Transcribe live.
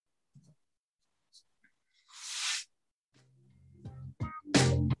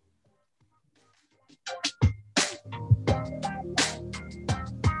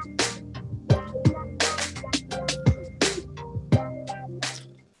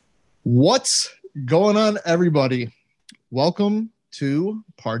What's going on, everybody? Welcome to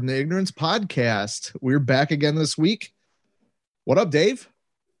Pardon the Ignorance podcast. We're back again this week. What up, Dave?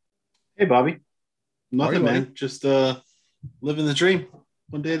 Hey, Bobby. How are you, Nothing, buddy? man. Just living the dream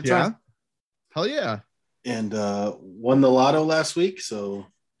one day at a Yeah, time. hell yeah. And won the lotto last week. So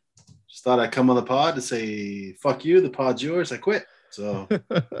just thought I'd come on the pod to say, fuck you. The pod's yours. I quit. So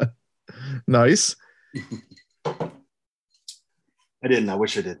Nice. I didn't. I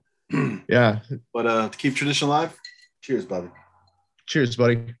wish I did. Yeah. But to keep tradition alive, cheers, Bobby. Cheers,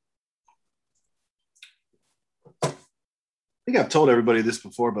 buddy. I think I've told everybody this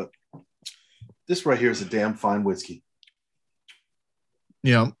before, but this right here is a damn fine whiskey.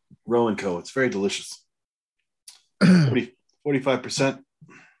 Yeah. Roe & Co. It's very delicious. 45%.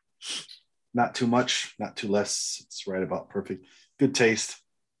 Not too much, not too less. It's right about perfect. Good taste.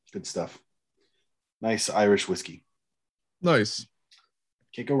 Good stuff. Nice Irish whiskey. Nice.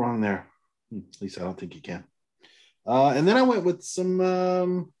 Can't go wrong there. At least I don't think you can. And then I went with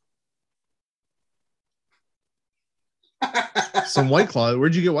some Some White Claw.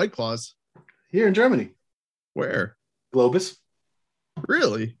 Where'd you get White Claws? here in Germany. Where? Globus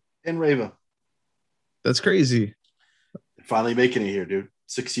Really? and Reva. That's crazy. Finally making it here, dude.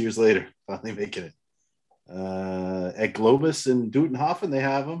 6 years later, finally making it. At Globus in Dutenhofen, they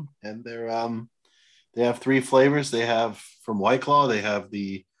have them, and they have three flavors. They have from White Claw, they have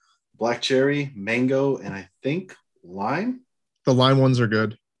the black cherry, mango, and I think lime. The lime ones are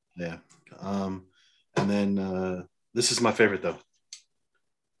good. Yeah. And then this is my favorite though.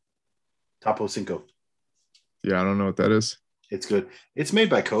 Topo Cinco. Yeah, I don't know what that is. It's good. It's made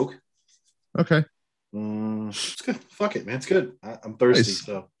by Coke. Okay. It's good. Fuck it, man. It's good. I'm thirsty, Nice.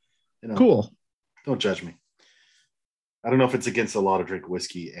 so Cool. don't judge me. I don't know if it's against the law to drink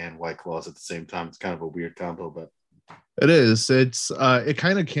whiskey and White Claws at the same time. It's kind of a weird combo, but It is. It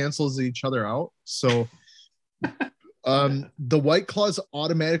kind of cancels each other out. So the White Claws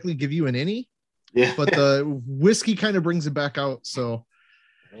automatically give you an innie, yeah. but the whiskey kind of brings it back out. So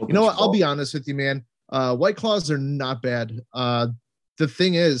you know what? I'll be honest with you, man. White Claws are not bad. The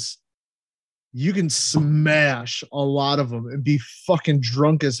thing is, you can smash a lot of them and be fucking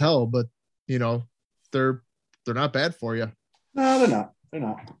drunk as hell, but you know, they're not bad for you. No, they're not. They're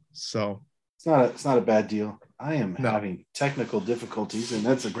not. So It's not a bad deal. I am No. having technical difficulties, and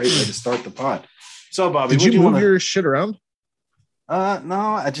that's a great way to start the pod. So, Bobby, did what do you you move want your shit around?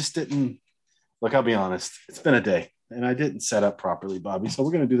 No, I just didn't. Look, I'll be honest. It's been a day, and I didn't set up properly, Bobby. So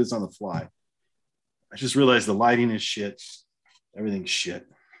we're gonna do this on the fly. I just realized the lighting is shit. Everything's shit.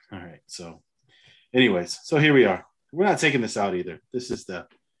 All right. So, anyways, so here we are. We're not taking this out either. This is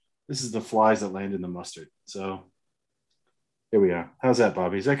the flies that land in the mustard. So here we are. How's that,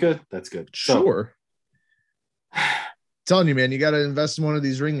 Bobby? Is that good? That's good. Sure. Telling you, man, you got to invest in one of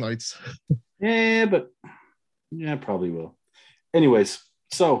these ring lights. Yeah, but yeah, probably will. Anyways,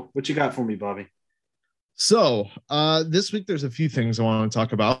 so what you got for me, Bobby? So this week there's a few things I want to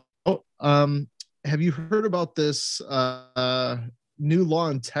talk about. Have you heard about this new law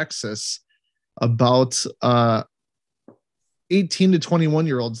in Texas about 18 to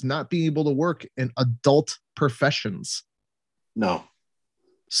 21-year-olds not being able to work in adult professions? No.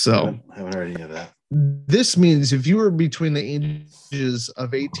 So I haven't heard any of that. this means if you are between the ages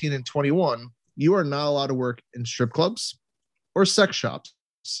of 18 and 21, you are not allowed to work in strip clubs or sex shops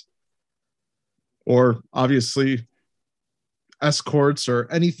or obviously escorts or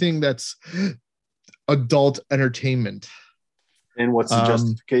anything that's adult entertainment. And what's the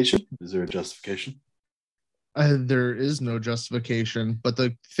justification? Is there a justification? There is no justification, but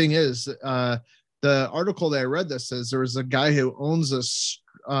the thing is, the article that I read that says there was a guy who owns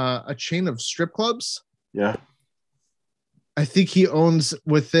a chain of strip clubs. Yeah. I think he owns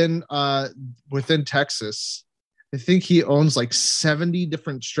within Texas. I think he owns like 70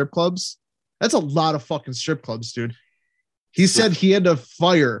 different strip clubs. That's a lot of fucking strip clubs, dude. He said he had to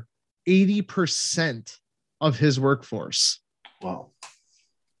fire 80% of his workforce. Wow.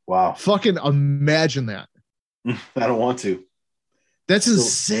 Fucking imagine that. I don't want to. That's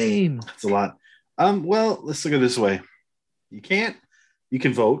insane. That's a lot. Well, let's look at it this way. You can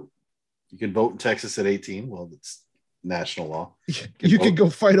vote. You can vote in Texas at 18. Well, it's national law. You could go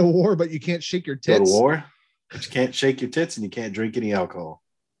fight a war, but you can't shake your tits. Go to war, but you can't shake your tits and you can't drink any alcohol.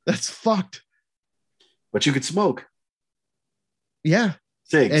 That's fucked. But you could smoke. Yeah.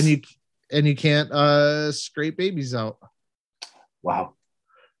 Cigs. And you can't scrape babies out. Wow.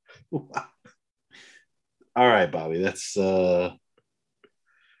 All right, Bobby. That's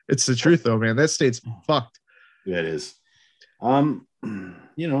it's the truth though, man. That state's fucked. Yeah, it is.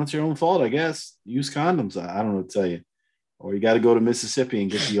 It's your own fault, I guess. Use condoms. I don't know what to tell you. or you got to go to Mississippi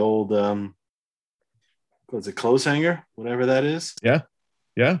and get the old what's it, clothes hanger, whatever that is. Yeah.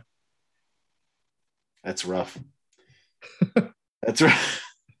 That's rough. That's rough.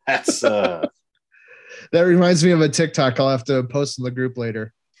 That's That reminds me of a TikTok I'll have to post in the group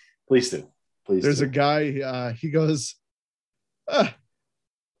later. Please do. There's a guy, he goes, I've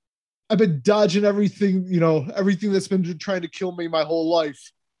been dodging everything, everything that's been trying to kill me my whole life.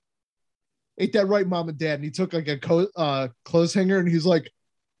 Ain't that right, mom and dad? And he took like a clothes hanger and he's like,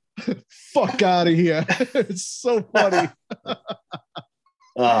 fuck out of here. It's so funny.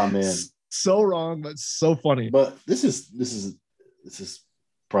 Oh man. So wrong, but so funny. But this is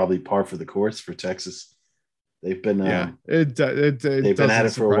probably par for the course for Texas. They've been they've been at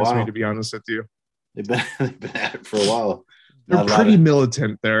it for a while. Me, to be honest with you, they've been at it for a while. They're pretty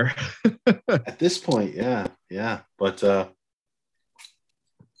militant there. At this point, yeah. But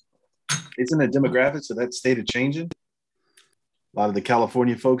isn't it demographics of that state of changing? A lot of the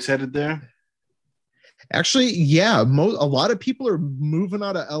California folks headed there. Actually, yeah, a lot of people are moving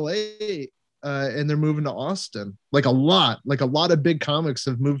out of LA and they're moving to Austin. Like a lot of big comics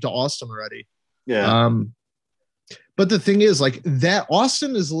have moved to Austin already. Yeah. But the thing is, like, that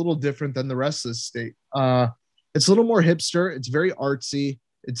Austin is a little different than the rest of the state. It's a little more hipster. It's very artsy.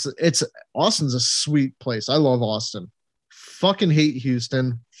 It's Austin's a sweet place. I love Austin. Fucking hate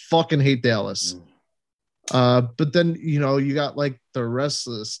Houston. Fucking hate Dallas. But then, you got like the rest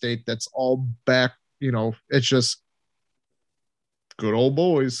of the state that's all back, it's just good old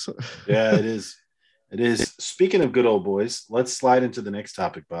boys. Yeah, it is. It is. Speaking of good old boys, let's slide into the next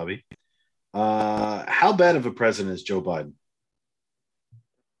topic, Bobby. How bad of a president is Joe Biden?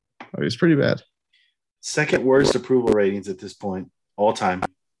 Oh, he's pretty bad. Second worst approval ratings at this point, all time,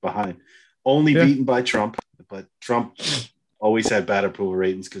 behind. Only beaten by Trump, but Trump always had bad approval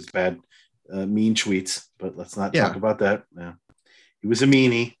ratings because bad, mean tweets. But let's not talk about that. Yeah. He was a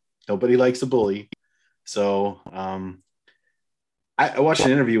meanie. Nobody likes a bully. So I watched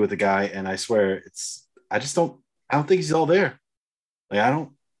an interview with a guy, and I swear I don't think he's all there. Like I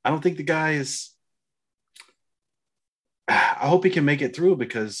don't think the guy is. I hope he can make it through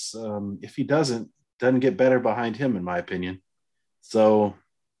because if he doesn't get better behind him, in my opinion. So.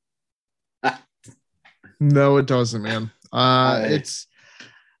 No, it doesn't, man. I'm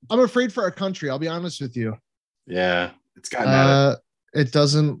afraid for our country. I'll be honest with you. Yeah, it's gotten it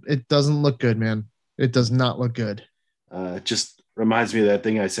doesn't look good, man. It does not look good. It just reminds me of that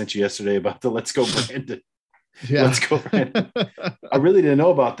thing I sent you yesterday about the Let's Go Brandon. Yeah. Let's Go Brandon. I really didn't know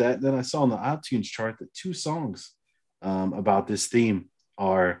about that. And then I saw on the iTunes chart that 2 songs about this theme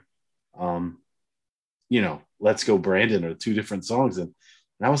are, Let's Go Brandon, or 2 different songs. And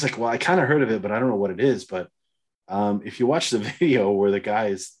I was like, well, I kind of heard of it, but I don't know what it is. But if you watch the video where the guy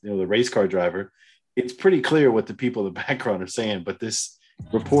is, the race car driver, it's pretty clear what the people in the background are saying. But this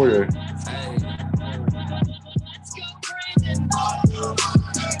reporter.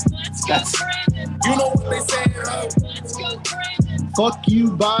 That's, what they say. Fuck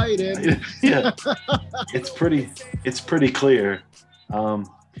you, Biden. Yeah, it's pretty clear. And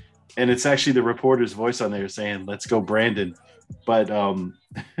it's actually the reporter's voice on there saying, "Let's go, Brandon." But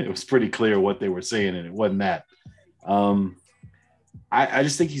it was pretty clear what they were saying, and it wasn't that. I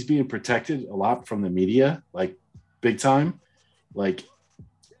just think he's being protected a lot from the media, like big time. Like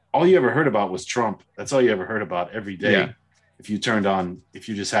all you ever heard about was Trump. That's all you ever heard about every day. Yeah. If you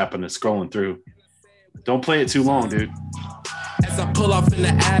just happen to scrolling through. Don't play it too long, dude. As I pull off in the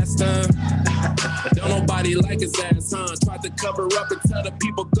Aston, don't nobody like his ass, huh? Tried to cover up and tell the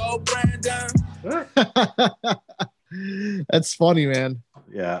people, go, Brandon. That's funny, man.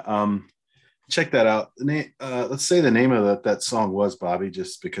 Yeah. Check that out. Let's say the name of that song was, Bobby,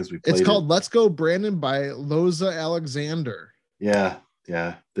 just because we played it. It's called Let's Go Brandon by Loza Alexander. Yeah.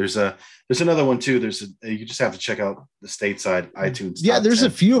 There's another one too. You just have to check out the stateside iTunes. Yeah, there's 10.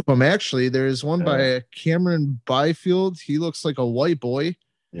 A few of them actually. There's one by Cameron Byfield. He looks like a white boy.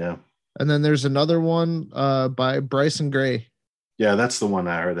 Yeah. And then there's another one by Bryson Gray. Yeah, that's the one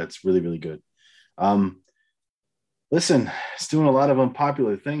I heard. That's really, really good. Listen, it's doing a lot of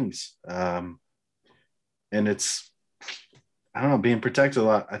unpopular things. And it's, I don't know, being protected a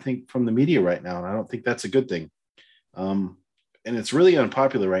lot, I think, from the media right now. And I don't think that's a good thing. And it's really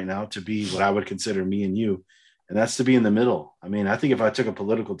unpopular right now to be what I would consider me and you. And that's to be in the middle. I mean, I think if I took a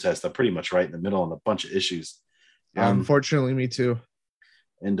political test, I'm pretty much right in the middle on a bunch of issues. Yeah, unfortunately, me too.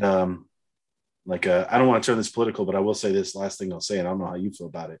 And I don't want to turn this political, but I will say this last thing I'll say, and I don't know how you feel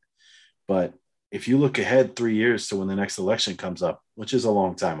about it. But if you look ahead 3 years to when the next election comes up, which is a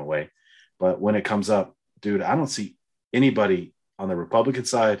long time away, but when it comes up, dude, I don't see anybody on the Republican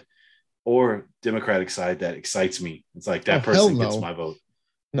side or Democratic side that excites me. It's like that hell person gets no. my vote.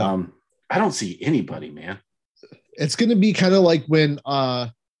 No. I don't see anybody, man. It's going to be kind of like when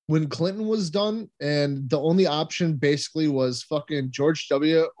Clinton was done and the only option basically was fucking George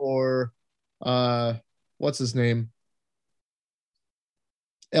W. or what's his name?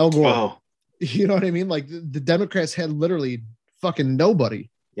 Al Gore. Oh, You know what I mean? Like the Democrats had literally fucking nobody.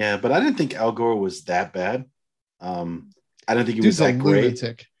 yeah, but I didn't think Al Gore was that bad. I didn't think he Dude's was a that great.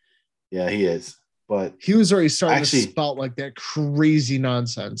 lunatic. Yeah, he is. But He was already starting actually, to spout like that crazy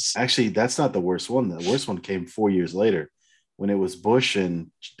nonsense. actually, that's not the worst one. The worst one came 4 years later when it was Bush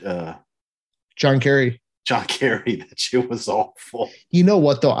and John Kerry. John Kerry. That shit was awful. You know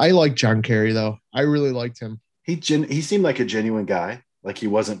what though? I like John Kerry though. I really liked him. He seemed like a genuine guy. Like he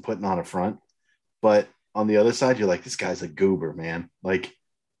wasn't putting on a front. But on the other side, you're like, this guy's a goober, man. Like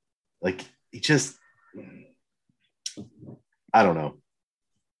he just, I don't know.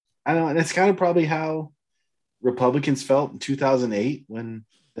 And it's kind of probably how Republicans felt in 2008 when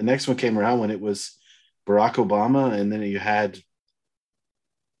the next one came around, when it was Barack Obama, and then you had,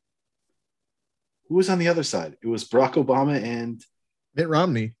 who was on the other side? It was Barack Obama and Mitt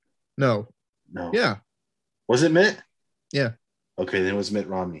Romney. No. Yeah. Was it Mitt? Yeah. Okay, then it was Mitt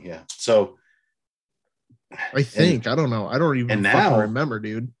Romney. Yeah. So I think, I don't know. I don't even fucking remember,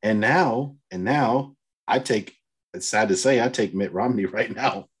 dude. And now I take, it's sad to say, I take Mitt Romney right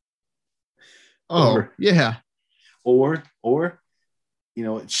now. Oh, yeah. Or, you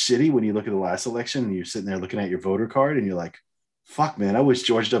know, it's shitty when you look at the last election and you're sitting there looking at your voter card and you're like, fuck, man, I wish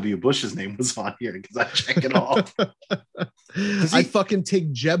George W. Bush's name was on here because I check it off. I fucking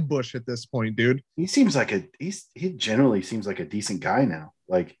take Jeb Bush at this point, dude. He seems like he generally seems like a decent guy now.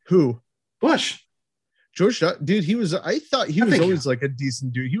 Like who? Bush. George, dude, I thought he was always like a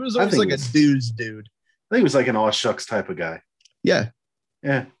decent dude. He was always like a dude's dude. I think he was like an aw shucks type of guy. Yeah.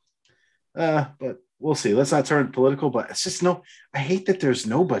 Yeah. But we'll see. Let's not turn political, but it's just I hate that there's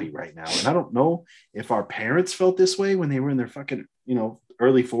nobody right now. And I don't know if our parents felt this way when they were in their fucking, you know,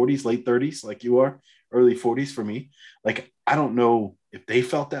 early 40s, late 30s, like you are, early 40s for me. Like, I don't know if they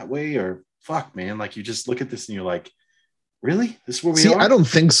felt that way or fuck, man. Like, you just look at this and you're like, really? This is where we are? I don't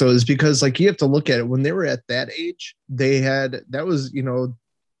think so. Is because like you have to look at it when they were at that age, they had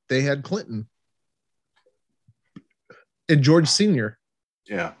Clinton and George Sr.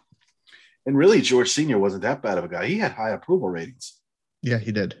 Yeah. And really, George Sr. wasn't that bad of a guy. He had high approval ratings. Yeah,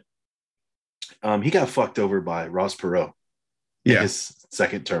 he did. He got fucked over by Ross Perot. Yeah. His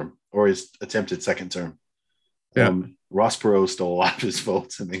second term, or his attempted second term. Yeah. Ross Perot stole a lot of his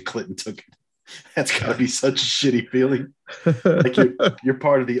votes and then Clinton took it. That's got to be such a shitty feeling. Like you're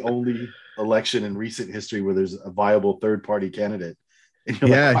part of the only election in recent history where there's a viable third-party candidate. And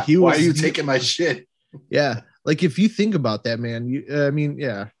you're like, why are you taking my shit? Yeah. Like if you think about that, man,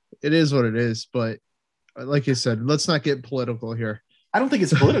 it is what it is. But like you said, let's not get political here. I don't think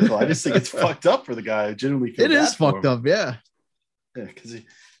it's political. I just think it's fucked up for the guy. I genuinely feel it is fucked up. Yeah. Yeah. Because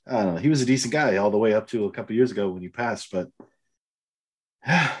I don't know. He was a decent guy all the way up to a couple of years ago when he passed. But what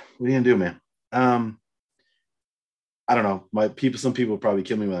are you going to do, man? I don't know. Some people will probably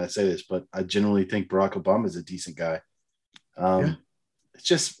kill me when I say this, but I genuinely think Barack Obama is a decent guy. It's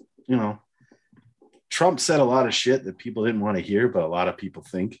just, you know, Trump said a lot of shit that people didn't want to hear, but a lot of people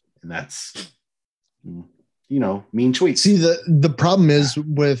think, and that's, you know, mean tweets. See, the problem is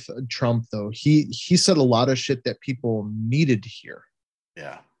with Trump, though, he said a lot of shit that people needed to hear.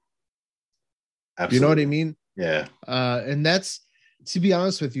 Yeah. Absolutely. You know what I mean? Yeah. And that's, to be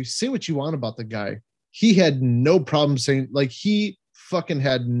honest with you, say what you want about the guy. He had no problem saying, like, he fucking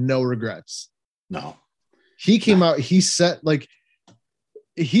had no regrets. No. He came out, he said, like,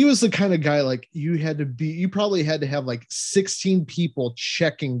 he was the kind of guy, like, you probably had to have like 16 people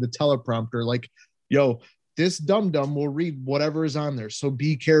checking the teleprompter, like, yo, this dum-dum will read whatever is on there, so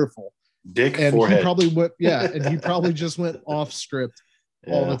be careful. Dick and forehead. He probably went, and he probably just went off script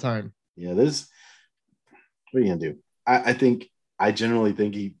all the time. Yeah, what are you gonna do? I generally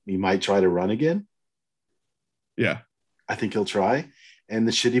think he might try to run again. Yeah. I think he'll try. And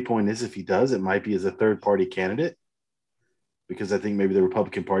the shitty point is, if he does, it might be as a third-party candidate, because I think maybe the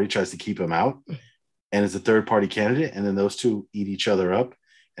Republican Party tries to keep him out and as a third-party candidate, and then those two eat each other up,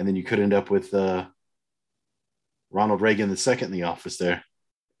 and then you could end up with Ronald Reagan II in the office there.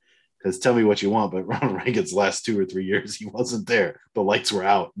 Because tell me what you want, but Ronald Reagan's last 2 or 3 years, he wasn't there. The lights were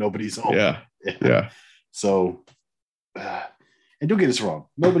out. Nobody's home. Yeah. So, and don't get us wrong.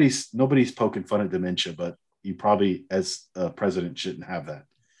 Nobody's poking fun at dementia, but you probably, as a president, shouldn't have that.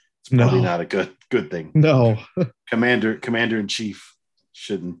 It's probably not a good thing. No. Commander in chief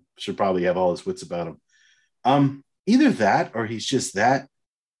should probably have all his wits about him. Either that, or he's just that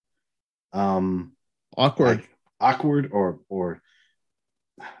Awkward. like awkward or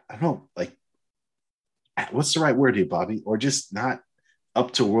I don't know, like what's the right word here, Bobby? Or just not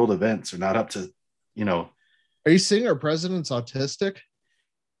up to world events or not up to, you know, Are you saying our president's autistic?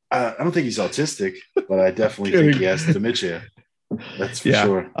 I don't think he's autistic, but I definitely think he has dementia. That's for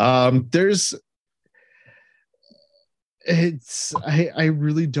sure. I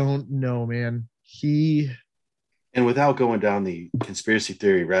really don't know, man. And without going down the conspiracy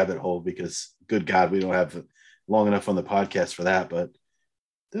theory rabbit hole, because good God, we don't have long enough on the podcast for that, but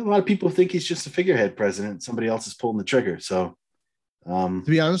a lot of people think he's just a figurehead president. Somebody else is pulling the trigger. So, to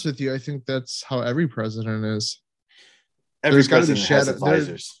be honest with you, I think that's how every president is. Every president has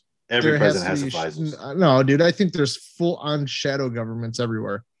advisors. Every president has advisors. No, dude, I think there's full-on shadow governments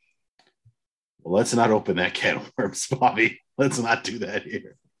everywhere. Well, let's not open that can of worms, Bobby. Let's not do that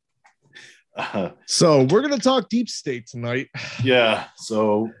here. So we're going to talk deep state tonight. Yeah.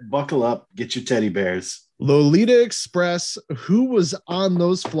 So buckle up, get your teddy bears. Lolita Express, who was on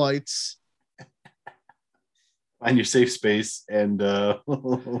those flights? Find your safe space. And there are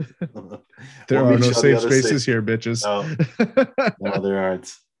no safe spaces here, bitches. No, there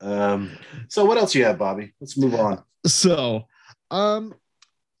aren't. So what else you have, Bobby? Let's move on. So,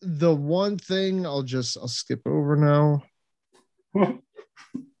 the one thing I'll skip over now.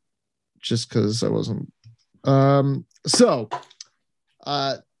 Just because I wasn't.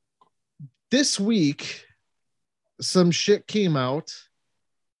 This week, some shit came out.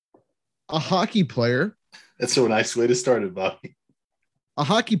 A hockey player. That's a nice way to start it, Bobby. A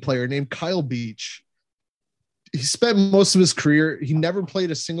hockey player named Kyle Beach. He spent most of his career. He never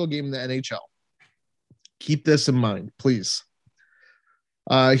played a single game in the NHL. Keep this in mind, please.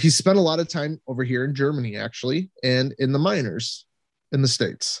 He spent a lot of time over here in Germany, actually, and in the minors in the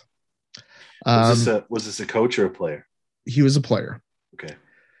States. Was this a coach or a player? He was a player. Okay.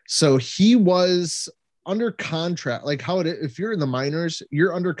 So he was under contract. Like how if you're in the minors,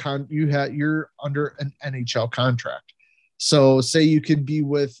 you're under you're under an NHL contract. So say you could be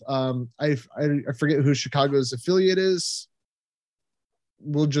with I forget who Chicago's affiliate is.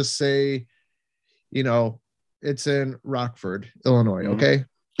 We'll just say, it's in Rockford, Illinois. Mm-hmm. Okay.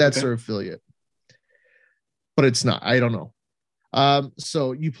 That's their affiliate. But it's not. I don't know.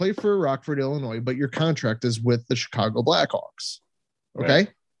 So you play for Rockford, Illinois, but your contract is with the Chicago Blackhawks. Okay.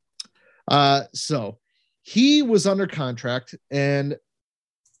 Right. So he was under contract, and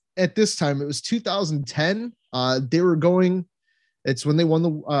at this time it was 2010. They were going, it's when they won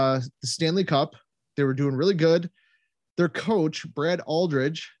the Stanley Cup. They were doing really good. Their coach, Brad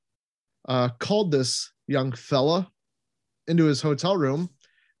Aldridge, called this young fella into his hotel room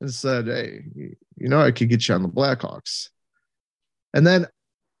and said, "Hey, I could get you on the Blackhawks." And then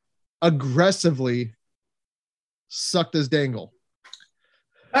aggressively sucked his dangle.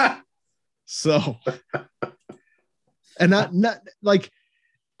 So, and not like,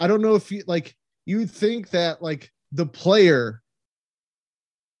 I don't know if you think that like the player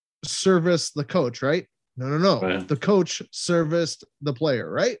serviced the coach, right? No. Right. The coach serviced the player,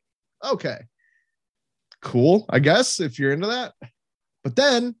 right? Okay. Cool, I guess, if you're into that. But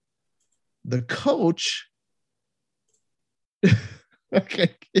then the coach,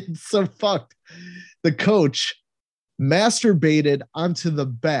 okay, it's so fucked. The coach masturbated onto the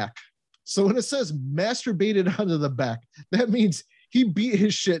back. So when it says masturbated onto the back, that means he beat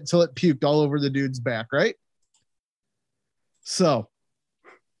his shit till it puked all over the dude's back, right? So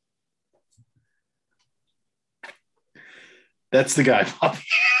that's the guy, Bobby.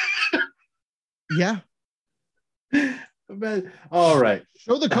 Yeah. All right.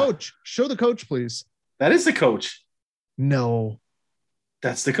 Show the coach. Show the coach, please. That is the coach. No.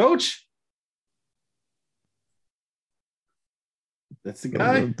 That's the coach. That's the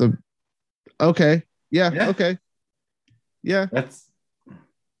guy. Okay. Yeah. Okay. Yeah.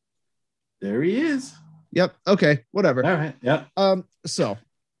 There he is. Yep. Okay. Whatever. All right. Yeah. So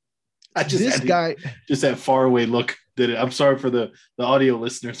just that far away look did it. I'm sorry for the audio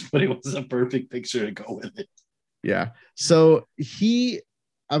listeners, but it was a perfect picture to go with it. Yeah. So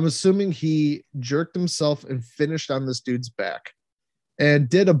I'm assuming he jerked himself and finished on this dude's back and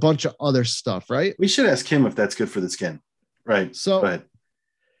did a bunch of other stuff, right? We should ask him if that's good for the skin. Right. So,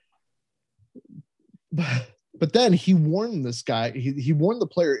 but then he warned this guy, he warned the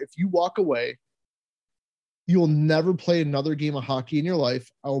player, if you walk away, you'll never play another game of hockey in your life.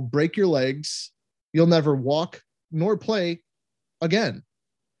 I'll break your legs. You'll never walk nor play again.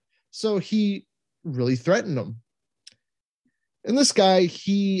 So he really threatened him. And this guy,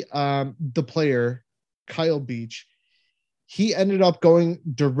 the player, Kyle Beach, he ended up going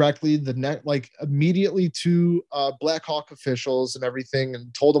directly immediately to Blackhawk officials and everything,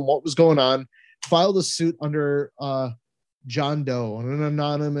 and told them what was going on. Filed a suit under John Doe on an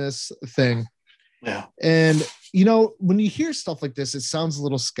anonymous thing. Yeah. And when you hear stuff like this, it sounds a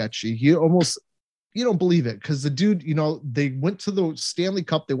little sketchy. You don't believe it, because the dude, they went to the Stanley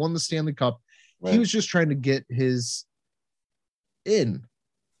Cup, they won the Stanley Cup. Right. He was just trying to get his in.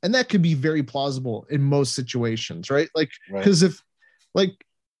 And that could be very plausible in most situations, right? Because if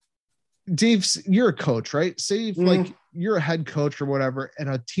Dave, you're a coach, right? Say if you're a head coach or whatever, and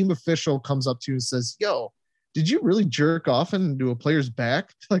a team official comes up to you and says, "Yo, did you really jerk off into a player's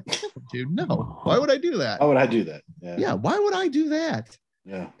back?" Like, dude, no. Why would I do that? Why would I do that? Yeah. Why would I do that?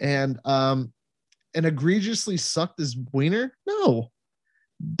 Yeah. And egregiously sucked his wiener? No.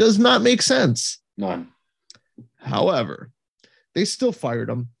 Does not make sense. None. However, they still fired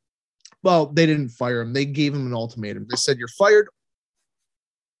him. Well, they didn't fire him. They gave him an ultimatum. They said, you're fired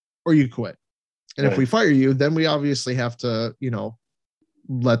or you quit. And if we fire you, then we obviously have to,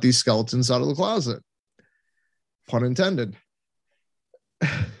 let these skeletons out of the closet. Pun intended.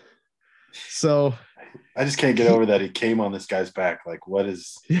 So I just can't get over that he came on this guy's back. Like, what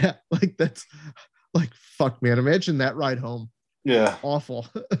is... Yeah, that's... fuck, man. Imagine that ride home. Yeah. Awful.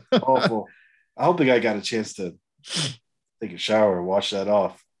 Awful. I hope the guy got a chance to take a shower and wash that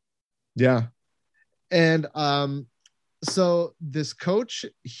off. Yeah. And so this coach,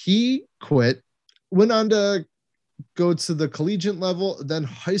 he quit, went on to go to the collegiate level, then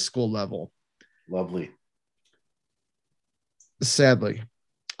high school level. Lovely. Sadly.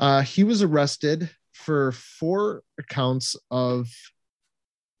 He was arrested for 4 counts of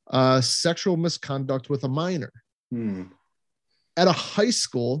sexual misconduct with a minor at a high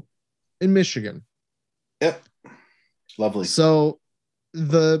school in Michigan. Yep. Lovely. So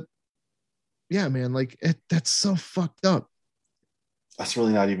man, that's so fucked up. That's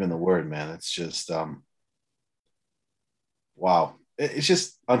really not even the word, man. It's just, wow. It's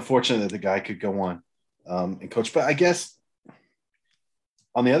just unfortunate that the guy could go on and coach. But I guess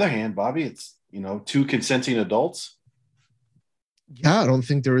on the other hand, Bobby, it's, 2 consenting adults. Yeah, I don't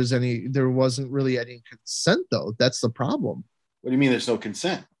think there wasn't really any consent, though. That's the problem. What do you mean there's no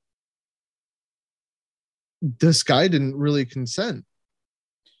consent? This guy didn't really consent.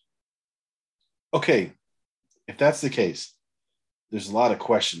 Okay, if that's the case, there's a lot of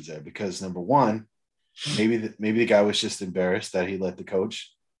questions there, because number one, maybe the guy was just embarrassed that he let the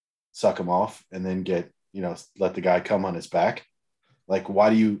coach suck him off and then let the guy come on his back. Like, why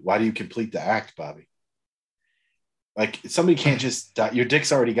do you complete the act, Bobby? Like, somebody can't just die. Your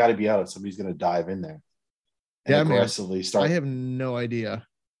dick's already got to be out if somebody's going to dive in there and aggressively start. I have no idea.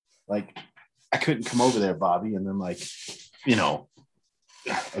 Like, I couldn't come over there, Bobby, and then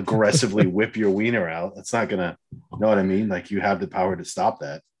aggressively whip your wiener out. That's not gonna, you know what I mean? Like, you have the power to stop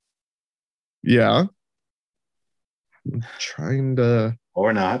that. Yeah. I'm trying to,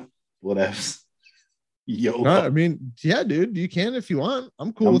 or not, whatever. Yo, I mean, yeah, dude, you can if you want.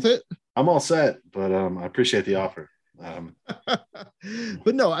 I'm cool with it. I'm all set, but I appreciate the offer.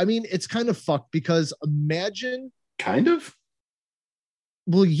 But no, I mean, it's kind of fucked, because imagine. Kind of.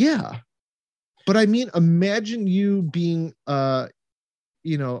 Well, yeah, but I mean, imagine you being a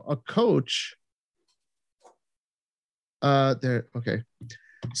coach. Okay.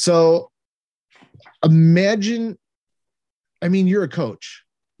 So imagine, you're a coach.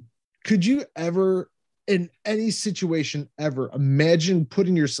 Could you ever, in any situation ever, imagine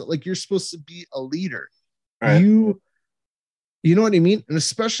putting yourself, you're supposed to be a leader. Right. You know what I mean? And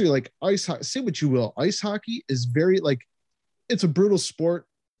especially ice hockey, say what you will. Ice hockey is very it's a brutal sport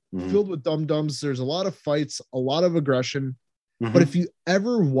filled with dum-dums. There's a lot of fights, a lot of aggression. Mm-hmm. But if you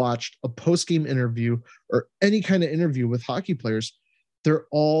ever watched a post-game interview or any kind of interview with hockey players,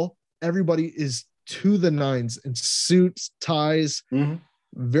 everybody is to the nines in suits, ties,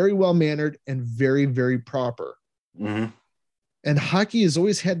 very well-mannered and very, very proper. Mm-hmm. And hockey has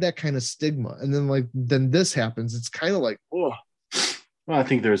always had that kind of stigma. And then this happens. It's kind of oh. Well, I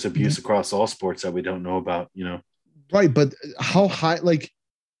think there's abuse across all sports that we don't know about, Right. But how high,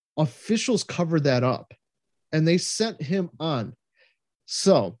 officials covered that up and they sent him on.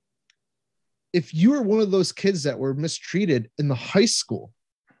 So if you were one of those kids that were mistreated in the high school,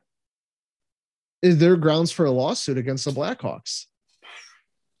 is there grounds for a lawsuit against the Blackhawks?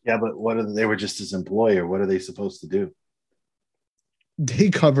 Yeah, but they were just his employer. What are they supposed to do? They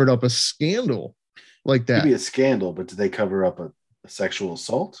covered up a scandal like that. Maybe a scandal, but did they cover up a sexual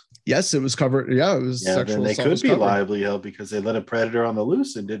assault? Yes, it was covered. Yeah, it was sexual then they assault. Could be liably held because they let a predator on the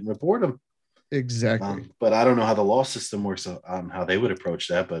loose and didn't report him. Exactly. But I don't know how the law system works on how they would approach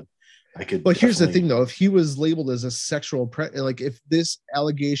that. But I could. But here's the thing, though: if he was labeled as a sexual like if this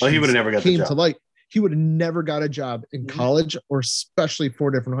allegation he would have never got the came job. to light, he would have never got a job in college or especially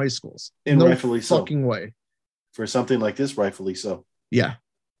 4 different high schools. And no rightfully fucking so. Way. For something like this, rightfully so. Yeah,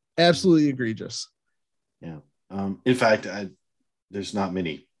 absolutely egregious. Yeah. In fact, there's not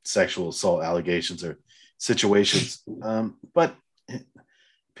many sexual assault allegations or situations, but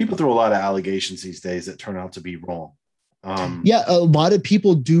people throw a lot of allegations these days that turn out to be wrong. Yeah, a lot of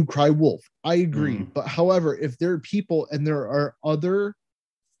people do cry wolf. I agree. But however, if there are people and there are other,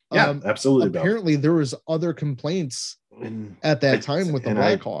 absolutely. Apparently, there was other complaints at that time with the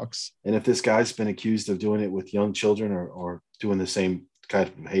Blackhawks. And if this guy's been accused of doing it with young children or doing the same kind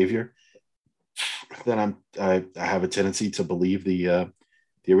of behavior, then I have a tendency to believe the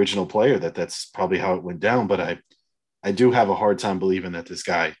original player that's probably how it went down. But I do have a hard time believing that this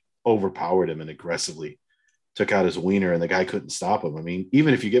guy overpowered him and aggressively took out his wiener and the guy couldn't stop him. I mean,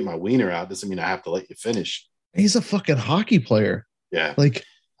 even if you get my wiener out, doesn't mean I have to let you finish. He's a fucking hockey player. Yeah. Like,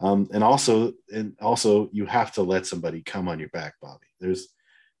 and also you have to let somebody come on your back, Bobby.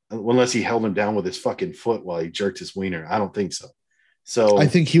 Unless he held him down with his fucking foot while he jerked his wiener. I don't think so. So I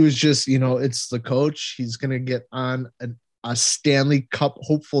think he was just, it's the coach. He's going to get on a Stanley Cup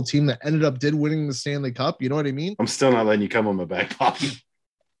hopeful team that ended up winning the Stanley Cup. You know what I mean? I'm still not letting you come on my back, Bobby.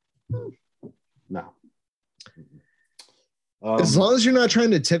 No. As long as you're not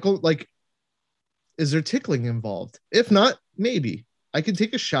trying to tickle, like, is there tickling involved? If not, maybe I can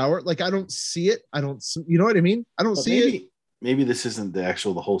take a shower. Like, I don't see it. You know what I mean? I don't see it. Maybe this isn't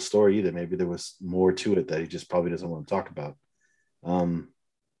the whole story either. Maybe there was more to it that he just probably doesn't want to talk about.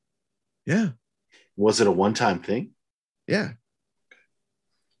 Yeah. Was it a one-time thing? Yeah.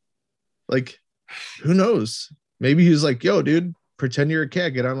 Like, who knows? Maybe he was like, yo, dude, pretend you're a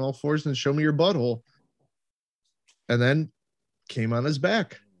cat, get on all fours and show me your butthole. And then came on his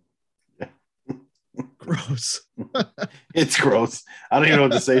back. Gross. It's gross. I don't even know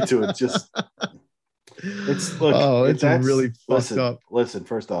what to say to it. It's really fucked up. Listen,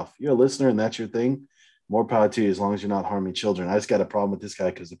 first off, you're a listener and that's your thing. More power to you as long as you're not harming children. I just got a problem with this guy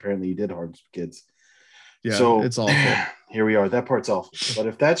because apparently he did harm some kids. Yeah, so it's awful. Here we are. That part's awful. But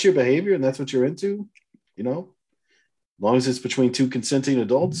if that's your behavior and that's what you're into, as long as it's between 2 consenting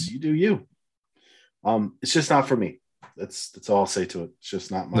adults, you do you. It's just not for me. That's all I'll say to it. It's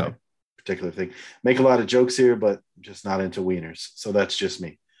just not my particular thing. Make a lot of jokes here, but I'm just not into wieners. So that's just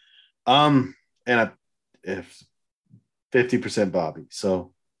me. And if 50% Bobby.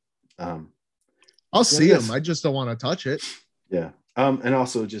 So I'll see him. I just don't want to touch it. Yeah. And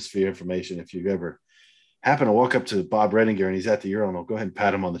also just for your information, if you ever happen to walk up to Bob Redinger and he's at the urinal, go ahead and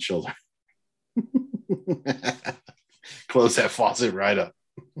pat him on the shoulder. Close that faucet right up.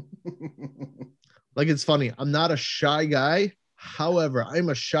 Like, it's funny. I'm not a shy guy. However, I'm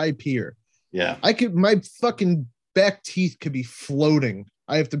a shy peer. Yeah. My fucking back teeth could be floating.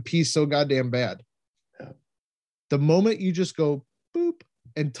 I have to pee so goddamn bad. Yeah. The moment you just go boop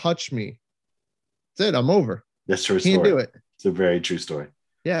and touch me, that's it. I'm over. That's true. Can't do it. It's a very true story.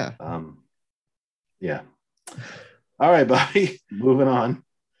 Yeah. Yeah. All right, Bobby. Moving on.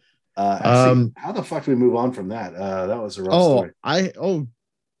 How the fuck do we move on from that? That was a rough story.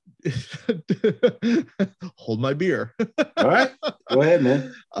 Hold my beer. All right, go ahead,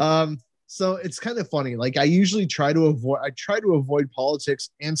 man. So it's kind of funny. Like, I usually try to avoid politics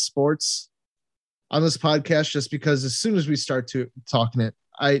and sports on this podcast, just because as soon as we start talking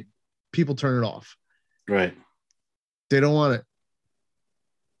it, people turn it off. Right. They don't want it.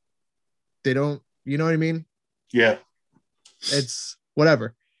 They don't, you know what I mean? Yeah. It's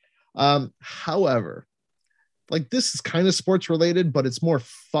whatever. However, like, this is kind of sports related, but it's more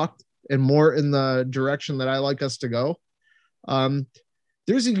fucked and more in the direction that I like us to go.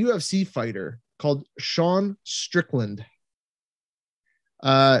 There's a UFC fighter called Sean Strickland.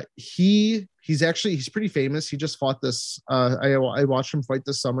 He's pretty famous. He just fought this. I watched him fight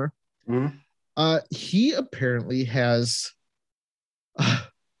this summer. Mm-hmm. He apparently has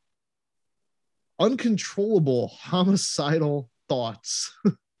uncontrollable homicidal thoughts.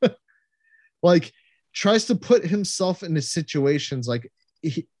 Like, tries to put himself into situations, like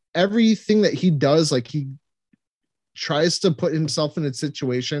everything that he does, like, he tries to put himself in a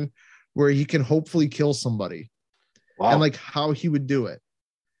situation where he can hopefully kill somebody. Wow. And like how he would do it.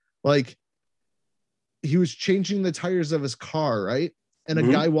 Like, he was changing the tires of his car, right? And a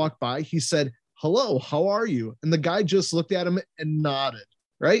guy walked by. He said, "Hello, how are you?" And the guy just looked at him and nodded,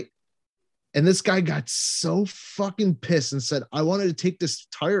 right? And this guy got so fucking pissed and said, "I wanted to take this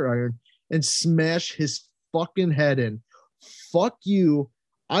tire iron and smash his fucking head in. Fuck you.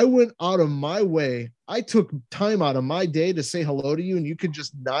 I went out of my way. I took time out of my day to say hello to you, and you could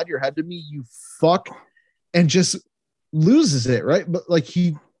just nod your head to me, you fuck, and just loses it, right? But like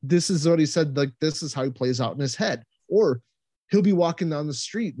this is what he said, like this is how he plays out in his head. Or he'll be walking down the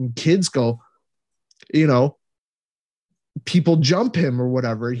street and kids go, people jump him or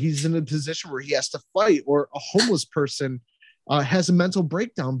whatever. He's in a position where he has to fight, or a homeless person has a mental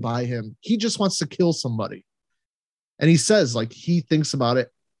breakdown by him. He just wants to kill somebody. And he says, like, he thinks about it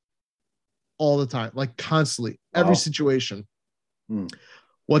all the time, like constantly, every situation.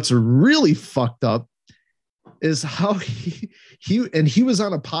 What's really fucked up is how he was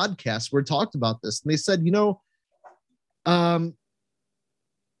on a podcast where it talked about this, and they said,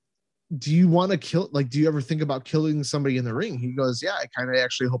 do you want to kill, like, do you ever think about killing somebody in the ring? He goes, yeah, I kind of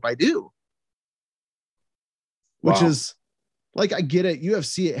actually hope I do. Which is like, I get it.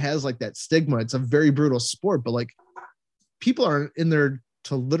 UFC, it has like that stigma. It's a very brutal sport, but like people aren't in there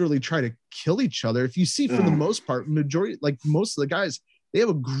to literally try to kill each other. If you see, for the most part, majority, like most of the guys, they have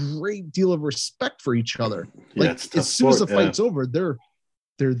a great deal of respect for each other. Like as soon as the fight's over, they're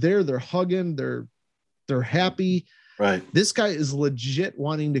there, they're hugging, they're happy. Right. This guy is legit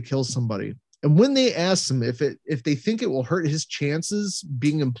wanting to kill somebody. And when they asked him if they think it will hurt his chances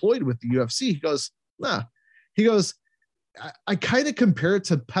being employed with the UFC, he goes, nah. He goes, I kind of compare it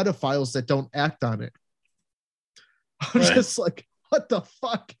to pedophiles that don't act on it. I'm just like, what the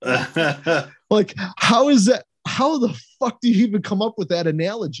fuck? Like, how is that? How the fuck do you even come up with that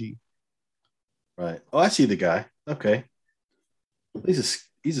analogy? Right. Oh, I see the guy. Okay. He's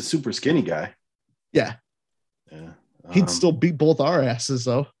a super skinny guy. Yeah. Yeah. He'd still beat both our asses,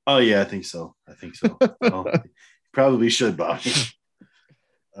 though. Oh, yeah, I think so. Well, he probably should, Bobby.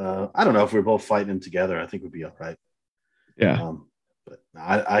 I don't know if we're both fighting him together. I think we'd be all right. Yeah. But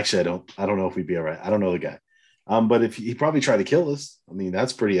I don't know if we'd be all right. I don't know the guy. But if he probably tried to kill us, I mean,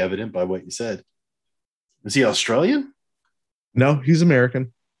 that's pretty evident by what you said. Is he Australian? No, he's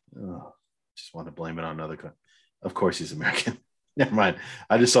American. Oh, just want to blame it on another country. Of course he's American. Never mind.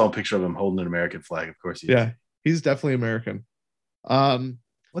 I just saw a picture of him holding an American flag. Of course he is. Yeah, he's definitely American.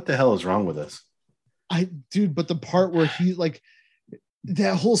 What the hell is wrong with us? But the part where he, like,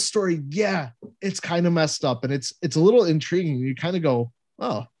 that whole story, yeah, it's kind of messed up, and it's a little intriguing. You kind of go,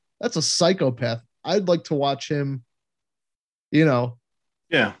 oh, that's a psychopath. I'd like to watch him, Yeah.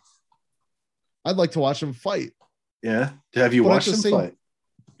 I'd like to watch him fight. Yeah. Have you watched him fight?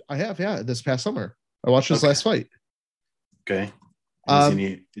 I have, yeah. This past summer, I watched his last fight. Okay.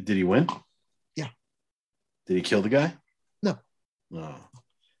 Did he win? Yeah. Did he kill the guy? No. No.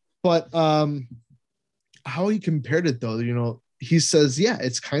 But how he compared it, though, he says, yeah,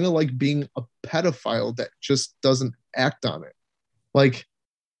 it's kind of like being a pedophile that just doesn't act on it. Like,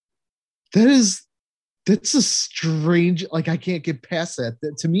 that's a strange, like, I can't get past that.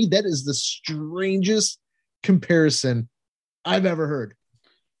 To me, that is the strangest comparison I've ever heard.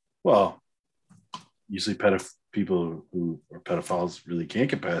 Well, usually people who are pedophiles really can't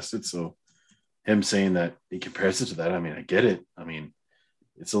get past it. So him saying that he compares it to that, I mean, I get it. I mean,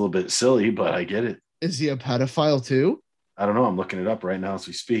 it's a little bit silly, but I get it. Is he a pedophile too? I don't know. I'm looking it up right now as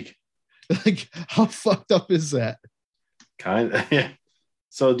we speak. Like, how fucked up is that? Kind of. Yeah.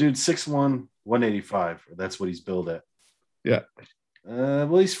 So, dude, 6'1", 185. That's what he's billed at. Yeah.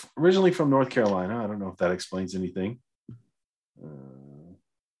 Well, he's originally from North Carolina. I don't know if that explains anything.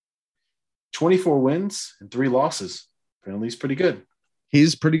 24 wins and 3 losses. Apparently, he's pretty good.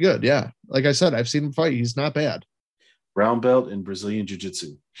 He's pretty good, yeah. Like I said, I've seen him fight. He's not bad. Brown belt in Brazilian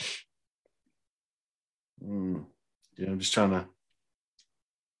Jiu-Jitsu. Yeah, I'm just trying to.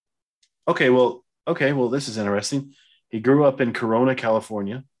 Okay, well, this is interesting. He grew up in Corona,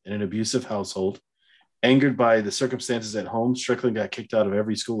 California, in an abusive household. Angered by the circumstances at home, Strickland got kicked out of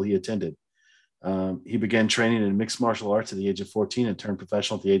every school he attended. He began training in mixed martial arts at the age of 14 and turned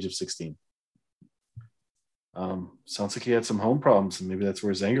professional at the age of 16. Sounds like he had some home problems, and maybe that's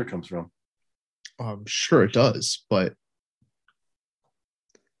where his anger comes from. I'm sure it does, but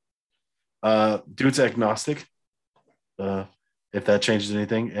dude's agnostic, if that changes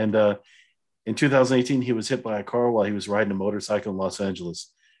anything. And in 2018, he was hit by a car while he was riding a motorcycle in Los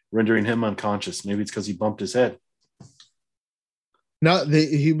Angeles, rendering him unconscious. Maybe it's because he bumped his head. No,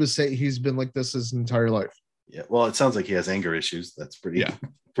 he was saying he's been like this his entire life. Yeah, well, it sounds like he has anger issues. That's pretty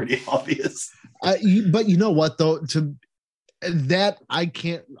obvious. But you know what, though, to that I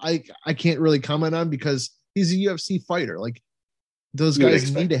can't really comment on because he's a UFC fighter. Like, those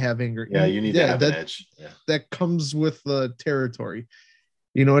guys need to have anger. Yeah, you need to have an edge. Yeah. That comes with the territory.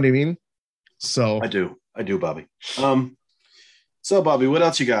 You know what I mean? So I do, Bobby. So Bobby, what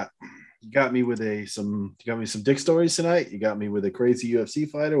else you got? You got me with some dick stories tonight. You got me with a crazy UFC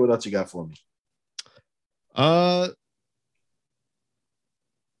fighter. What else you got for me?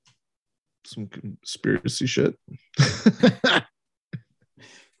 Some conspiracy shit.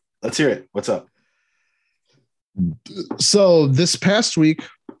 Let's hear it. What's up? So this past week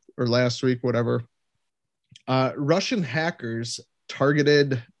or last week, whatever, Russian hackers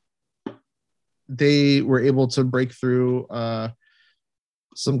targeted. They were able to break through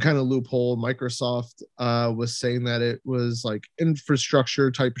some kind of loophole. Microsoft was saying that it was like infrastructure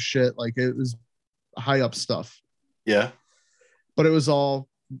type of shit, like it was high up stuff. Yeah, but it was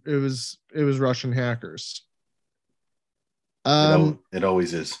Russian hackers. It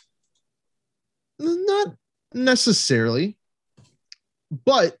always is. Not necessarily,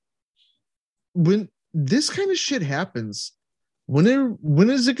 but when this kind of shit happens, when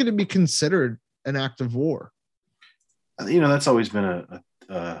is it going to be considered an act of war? That's always been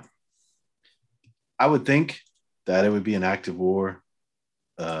I would think that it would be an act of war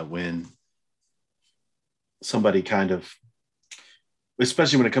when somebody kind of,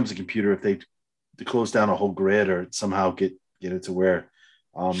 especially when it comes to computer, if they close down a whole grid or somehow get it to where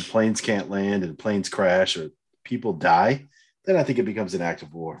planes can't land and planes crash or people die, then I think it becomes an act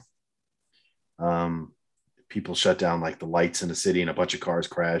of war. People shut down like the lights in the city and a bunch of cars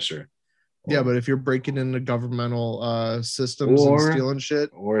crash or yeah, but if you're breaking into governmental systems and stealing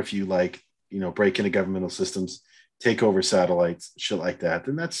shit, or if you break into governmental systems, take over satellites, shit like that,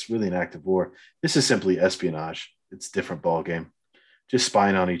 then that's really an act of war. This is simply espionage. It's a different ball game. Just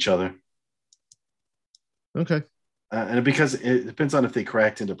spying on each other. Okay. And because it depends on if they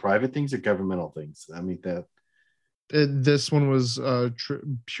cracked into private things or governmental things. I mean this one was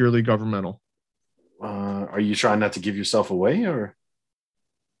purely governmental. Are you trying not to give yourself away, or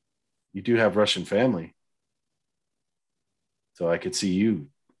you do have Russian family? So I could see you,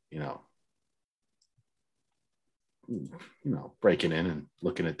 breaking in and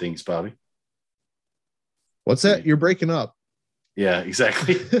looking at things, Bobby. What's that? You're breaking up. Yeah,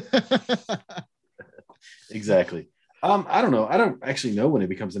 exactly. Exactly. I don't know. I don't actually know when it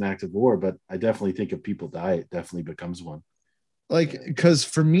becomes an act of war, but I definitely think if people die, it definitely becomes one. Like, because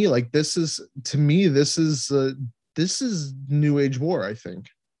for me, like this is New Age war. I think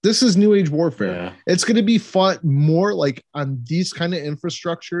this is New Age warfare. Yeah. It's going to be fought more like on these kind of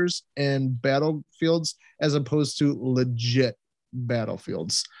infrastructures and battlefields as opposed to legit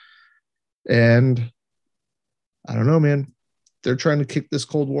battlefields. And I don't know, man. They're trying to kick this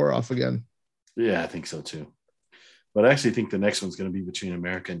Cold War off again. Yeah, I think so too. But I actually think the next one's going to be between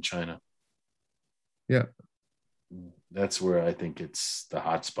America and China. Yeah. That's where I think it's the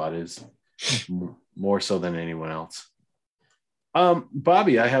hot spot is, more so than anyone else.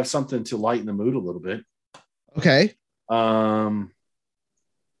 Bobby, I have something to lighten the mood a little bit. Okay.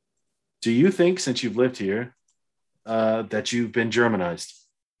 Do you think, since you've lived here, that you've been Germanized?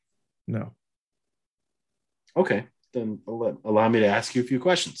 No. Okay, then allow me to ask you a few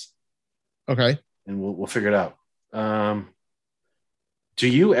questions. Okay. And we'll figure it out. Do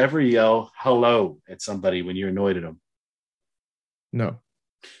you ever yell hello at somebody when you're annoyed at them? No.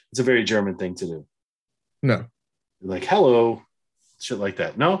 It's a very German thing to do. No. Like, hello, shit like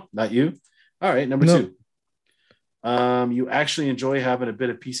that. No, not you. All right, number two. You actually enjoy having a bit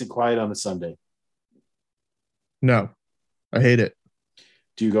of peace and quiet on a Sunday? No. I hate it.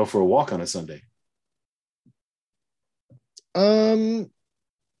 Do you go for a walk on a Sunday?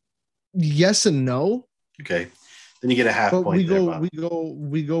 Yes and no. Okay. Then you get a half point there, Bob.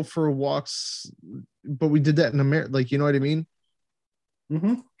 We go for walks, but we did that in America. Like, you know what I mean?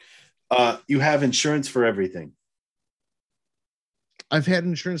 Mm-hmm. You have insurance for everything. I've had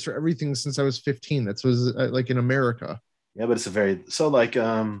insurance for everything since I was 15. That was like in America. Yeah, but it's a very no,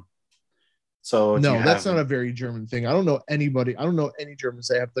 that's not a very German thing. I don't know anybody. I don't know any Germans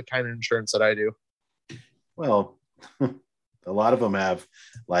that have the kind of insurance that I do. Well, a lot of them have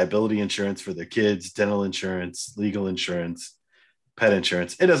liability insurance for their kids, dental insurance, legal insurance, pet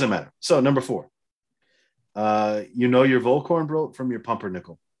insurance. It doesn't matter. So number 4, your Vollkornbrot from your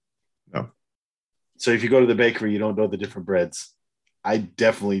pumpernickel. No. So if you go to the bakery, you don't know the different breads. I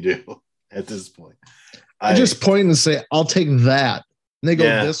definitely do at this point. I just point and say, I'll take that. And they go,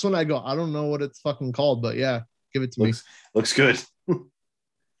 this one? I go, I don't know what it's fucking called, but yeah, give it to me. Looks good. When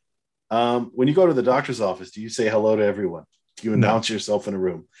you go to the doctor's office, do you say hello to everyone? Do you announce yourself in a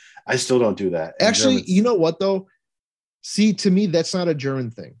room? I still don't do that. Actually, you know what, though? See, to me, that's not a German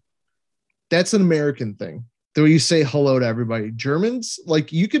thing. That's an American thing. Where you say hello to everybody. Germans,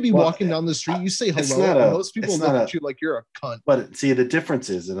 like you could be walking down the street, you say hello, and most people look at you like you're a cunt. But see, the difference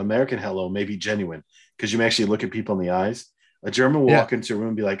is an American hello may be genuine because you may actually look at people in the eyes, A German will walk into a room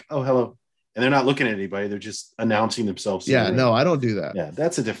and be like, "Oh, hello," and they're not looking at anybody; they're just announcing themselves. Yeah, no, I don't do that. Yeah,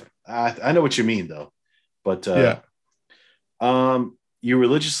 that's a different. I know what you mean though, but you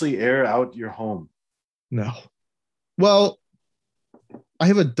religiously air out your home. No, well, I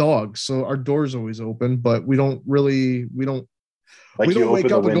have a dog, so our door's always open, but we don't like we don't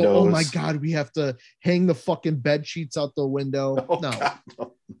wake up and go, oh my windows. God, we have to hang the fucking bed sheets out the window. Oh, no. God,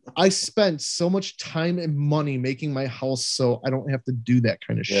 no. I spent so much time and money making my house so I don't have to do that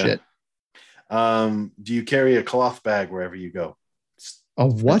kind of shit. Do you carry a cloth bag wherever you go? A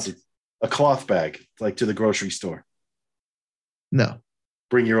what? A cloth bag, like to the grocery store. No.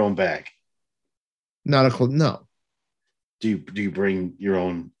 Bring your own bag. Not a cloth. No. Do you bring your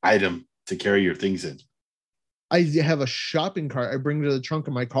own item to carry your things in? I have a shopping cart I bring to the trunk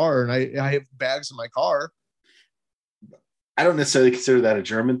of my car, and I have bags in my car. I don't necessarily consider that a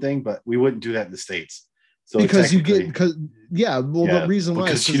German thing, but we wouldn't do that in the States. So the reason why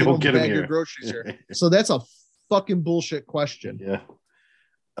is because you don't get them bag here. Your groceries here. So that's a fucking bullshit question.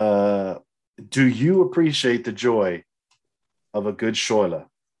 Yeah. Do you appreciate the joy of a good Schorle?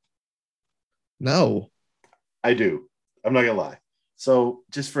 No. I do. I'm not gonna lie. So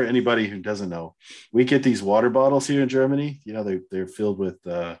just for anybody who doesn't know, we get these water bottles here in Germany. You know, they're filled with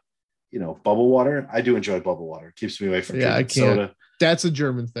bubble water. I do enjoy bubble water. It keeps me away from drinking soda. That's a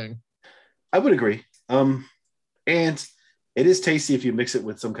German thing. I would agree. And it is tasty if you mix it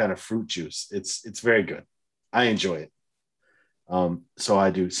with some kind of fruit juice. It's very good. I enjoy it. So I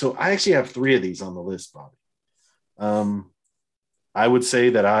do. So I actually have 3 of these on the list, Bobby. I would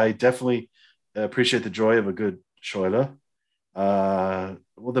say that I definitely appreciate the joy of a good Schorle.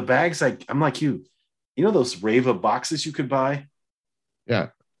 Well, the bags, I'm like you. You know those Reva boxes you could buy? Yeah.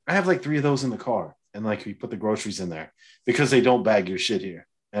 I have like 3 of those in the car, and like we put the groceries in there because they don't bag your shit here.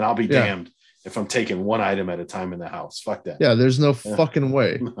 And I'll be damned if I'm taking one item at a time in the house. Fuck that. Yeah, there's no fucking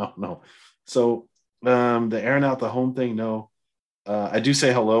way. No. So the airing out the home thing, no. I do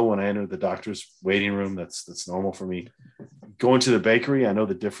say hello when I enter the doctor's waiting room. That's normal for me. Going to the bakery, I know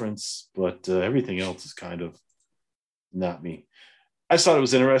the difference, but everything else is kind of not me. I just thought it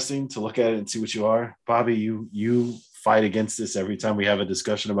was interesting to look at it and see what you are. Bobby, you fight against this every time we have a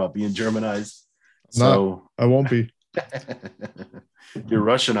discussion about being Germanized. So I won't be. You're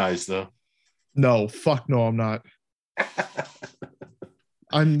Russianized, though. No, fuck no, I'm not.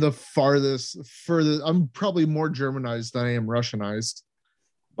 I'm the furthest. I'm probably more Germanized than I am Russianized.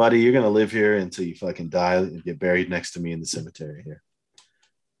 Buddy, you're going to live here until you fucking die and get buried next to me in the cemetery here.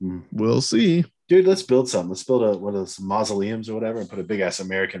 We'll see. Dude, let's build something. Let's build one of those mausoleums or whatever and put a big ass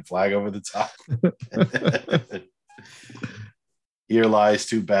American flag over the top. Here lies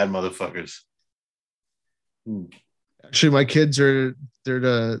 2 bad motherfuckers. Actually, my kids are there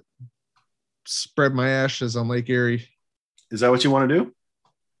to spread my ashes on Lake Erie. Is that what you want to do?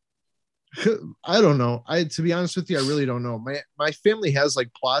 I don't know. To be honest with you, I really don't know. My family has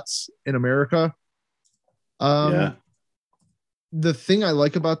like plots in America. The thing I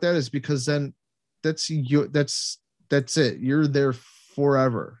like about that is because then that's it. You're there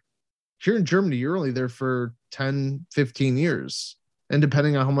forever. Here in Germany, you're only there for 10, 15 years. And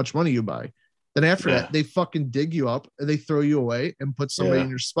depending on how much money you buy. Then after that, they fucking dig you up and they throw you away and put somebody in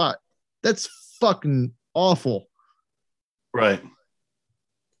your spot. That's fucking awful. Right.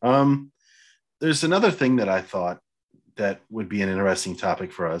 There's another thing that I thought that would be an interesting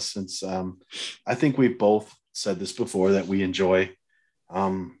topic for us, since I think we've both said this before, that we enjoy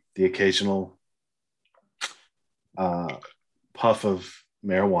the occasional puff of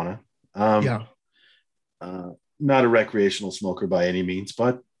marijuana. Not a recreational smoker by any means,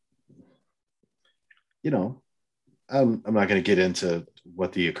 but I'm not going to get into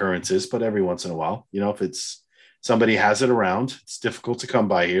what the occurrence is, but every once in a while, if it's somebody has it around, it's difficult to come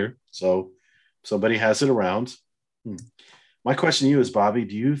by here. So somebody has it around. My question to you is, Bobby,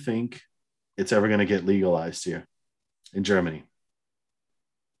 do you think it's ever going to get legalized here in Germany?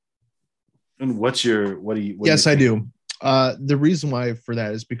 And Yes, I do. The reason why for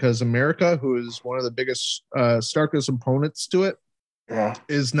that is because America, who is one of the biggest, starkest opponents to it,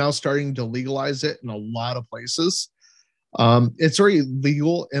 is now starting to legalize it in a lot of places. It's already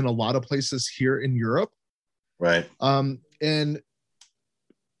legal in a lot of places here in Europe. Right. And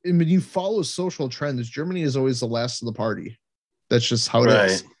when you follow social trends, Germany is always the last of the party. That's just how it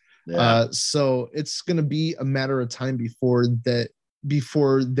is. Yeah. So it's going to be a matter of time before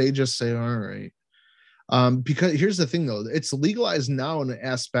they just say, all right. Because here's the thing, though, it's legalized now in an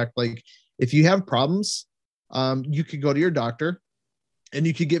aspect like if you have problems, you could go to your doctor and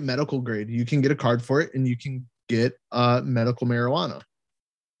you could get medical grade. You can get a card for it and you can get medical marijuana.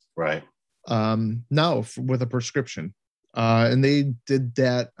 Right. Now with a prescription. And they did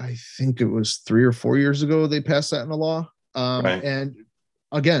that, I think it was 3 or 4 years ago, they passed that into law. Right. And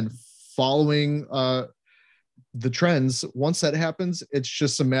again, following the trends, once that happens, it's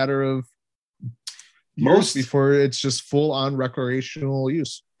just a matter of years before it's just full on recreational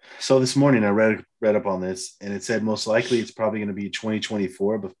use. So this morning I read up on this, and it said most likely it's probably going to be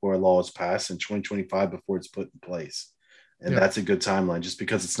 2024 before a law is passed, and 2025 before it's put in place. And that's a good timeline, just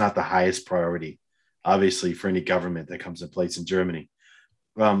because it's not the highest priority, obviously, for any government that comes in place in Germany.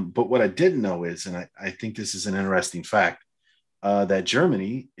 But what I didn't know is, and I think this is an interesting fact, that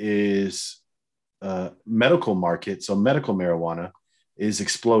Germany is medical market, so medical marijuana is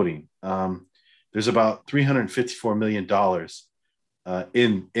exploding. There's about $354 million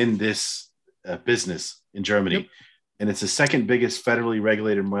in this business in Germany. Yep. And it's the second biggest federally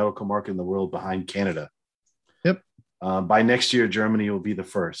regulated medical market in the world behind Canada. Yep. By next year, Germany will be the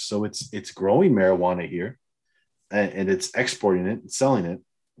first. So it's growing marijuana here, and it's exporting it and selling it,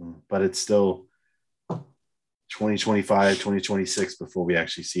 but it's still 2025, 2026 before we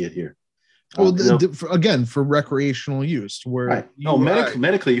actually see it here. Well, again, for recreational use, where right.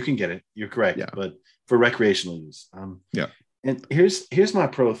 Medically you can get it. You're correct, but for recreational use, And here's my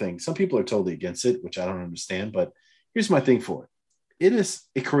pro thing. Some people are totally against it, which I don't understand, but here's my thing for it.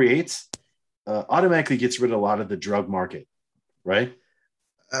 It creates automatically gets rid of a lot of the drug market, right?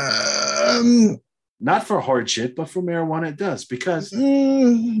 Not for hard shit, but for marijuana it does, because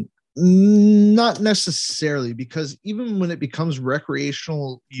not necessarily, because even when it becomes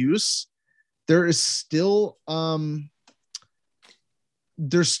recreational use, there is still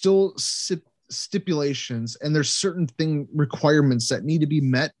stipulations, and there's certain requirements that need to be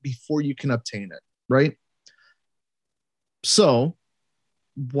met before you can obtain it, right? So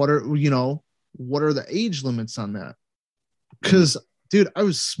what are the age limits on that? Because dude, I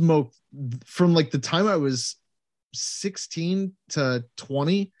was smoked from like the time I was 16 to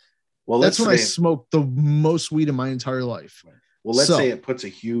 20. Well, that's when I smoked the most weed in my entire life. Well, let's say it puts a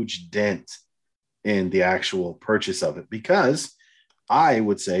huge dent in the actual purchase of it, because I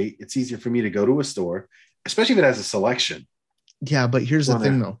would say it's easier for me to go to a store, especially if it has a selection. Yeah, but here's the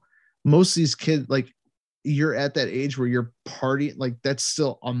thing, though. Most of these kids, like, you're at that age where you're partying, like, that's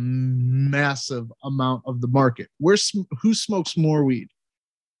still a massive amount of the market. Who smokes more weed?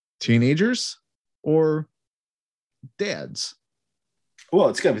 Teenagers or dads? Well,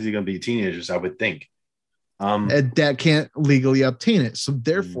 it's going to be teenagers, I would think. That can't legally obtain it. So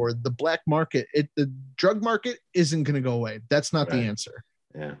therefore, the black market, the drug market isn't going to go away. That's not the answer.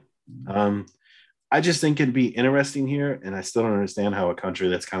 Yeah. I just think it'd be interesting here. And I still don't understand how a country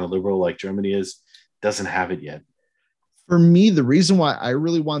that's kind of liberal like Germany doesn't have it yet. For me, the reason why I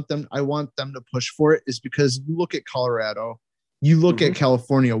want them to push for it is because you look at Colorado, you look at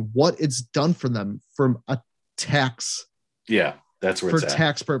California, what it's done for them from a tax. Yeah. That's where for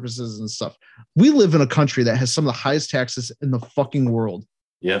tax purposes and stuff. We live in a country that has some of the highest taxes in the fucking world.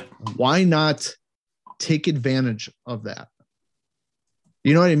 Yep. Why not take advantage of that?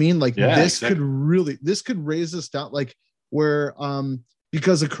 You know what I mean? Like this could raise us down, like where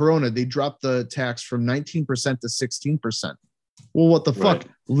because of Corona, they dropped the tax from 19% to 16%. Well, what the fuck?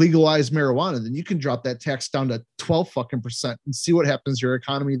 Legalize marijuana, then you can drop that tax down to 12% and see what happens to your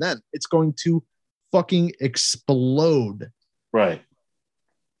economy then. It's going to fucking explode. Right.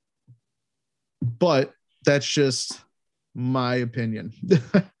 But that's just my opinion.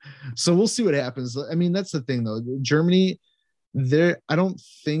 So we'll see what happens. I mean, that's the thing though. Germany, I don't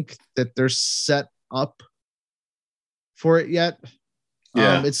think that they're set up for it yet.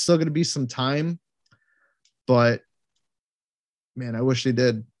 Yeah. It's still going to be some time, but man, I wish they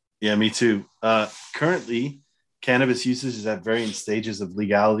did. Yeah, me too. Currently, cannabis usage is at varying stages of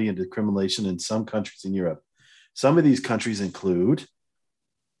legality and decriminalization in some countries in Europe. Some of these countries include, do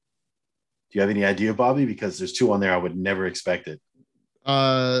you have any idea, Bobby? Because there's two on there I would never expect it.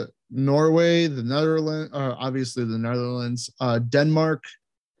 Norway, the Netherlands, obviously the Netherlands, Denmark,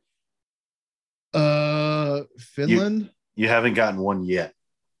 Finland. You haven't gotten one yet.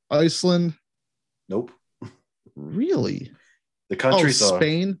 Iceland. Nope. Really? The countries are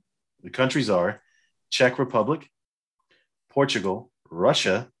Spain. The countries are Czech Republic, Portugal,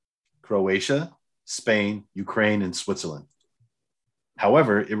 Russia, Croatia, Spain, Ukraine, and Switzerland.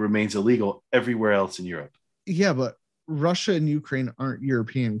 However, it remains illegal everywhere else in Europe. Yeah, but Russia and Ukraine aren't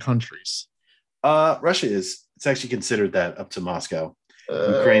European countries. Russia is. It's actually considered that up to Moscow.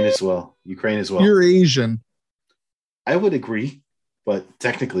 Ukraine as well. You're Asian. I would agree, but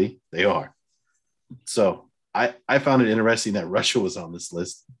technically they are. So I found it interesting that Russia was on this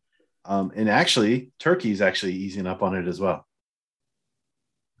list. And actually, Turkey is actually easing up on it as well.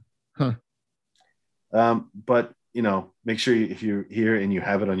 Huh. But make sure if you're here and you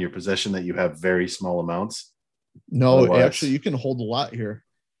have it on your possession that you have very small amounts. No, Otherwise- actually, you can hold a lot here.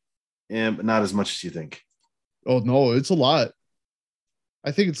 And but not as much as you think. Oh no, it's a lot.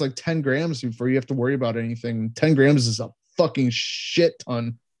 I think it's like 10 grams before you have to worry about anything. 10 grams is a fucking shit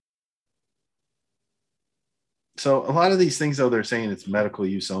ton. So a lot of these things, though, they're saying it's medical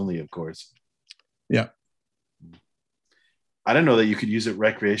use only, of course. Yeah. I didn't know that you could use it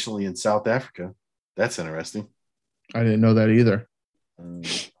recreationally in South Africa. That's interesting. I didn't know that either. I'll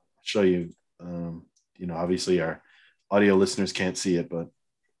show you. Obviously our audio listeners can't see it, but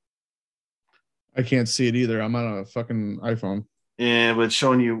I can't see it either. I'm on a fucking iPhone. but it's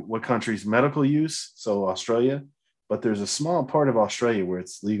showing you what country's medical use. So Australia, but there's a small part of Australia where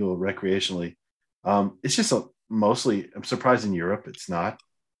it's legal recreationally. It's just mostly. I'm surprised in Europe it's not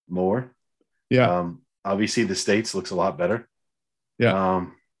more. Yeah. Obviously the States looks a lot better. Yeah.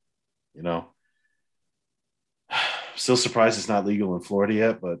 Still surprised it's not legal in Florida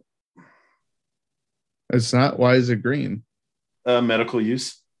yet, but It's not. Why is it green? medical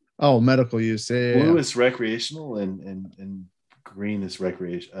use. Oh, medical use. Yeah. Blue is recreational and green is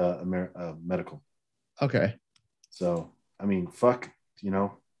medical. Okay. So, I mean, fuck,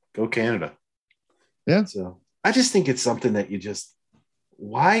 go Canada. Yeah. So I just think it's something that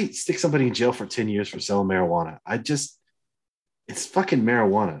why stick somebody in jail for 10 years for selling marijuana? It's fucking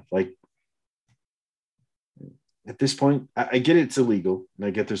marijuana. Like, at this point, I get it's illegal and I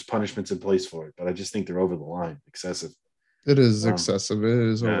get there's punishments in place for it, but I just think they're over the line, excessive. It is excessive. It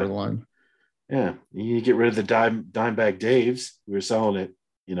is over the line. Yeah. You get rid of the dime bag Daves. We were selling it,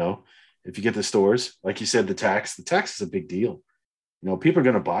 if you get the stores, like you said, the tax is a big deal. People are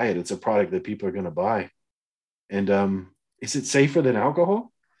going to buy it. It's a product that people are going to buy. And is it safer than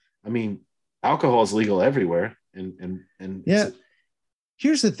alcohol? I mean, alcohol is legal everywhere. And yeah.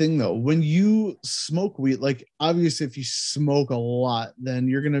 Here's the thing, though. When you smoke weed, like obviously, if you smoke a lot, then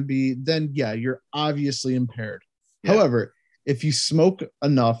you're obviously impaired. Yeah. However, if you smoke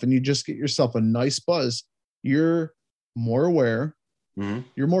enough and you just get yourself a nice buzz, you're more aware. Mm-hmm.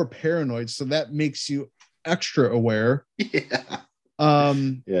 You're more paranoid. So that makes you extra aware. Yeah.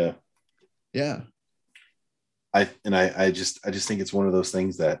 Yeah. Yeah. I just think it's one of those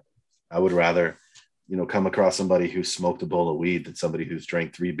things that I would rather, come across somebody who smoked a bowl of weed than somebody who's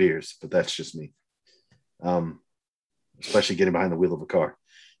drank 3 beers, but that's just me. Especially getting behind the wheel of a car.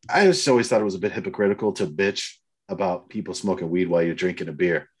 I just always thought it was a bit hypocritical to bitch about people smoking weed while you're drinking a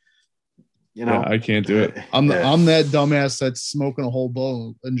beer. Yeah, I can't do it. I'm that dumbass that's smoking a whole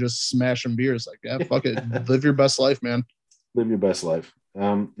bowl and just smashing beers. Like, yeah, fuck it. Live your best life, man. Live your best life.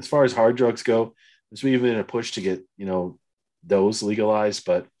 As far as hard drugs go, there's even a push to get, those legalized,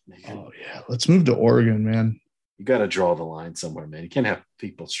 but oh yeah, let's move to Oregon, man. You got to draw the line somewhere, man. You can't have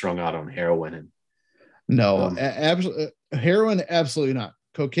people strung out on heroin and heroin, absolutely not.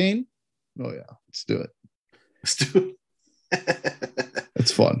 Cocaine, oh yeah, let's do it. Let's do it.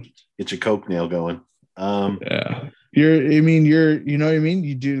 It's fun. Get your coke nail going. Yeah, you know what I mean.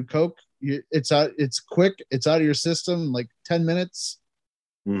 You do coke, it's out. It's quick. It's out of your system in like 10 minutes.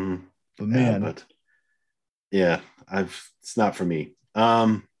 Mm-hmm. But man, it's not for me.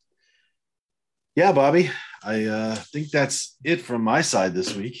 Yeah, Bobby, I think that's it from my side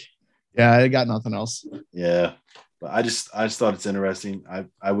this week. Yeah, I got nothing else. Yeah, but I just thought it's interesting.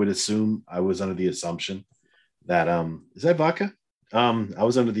 I would assume I was under the assumption that is that vodka? I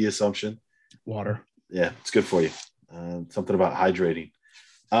was under the assumption water. Yeah, it's good for you. Something about hydrating.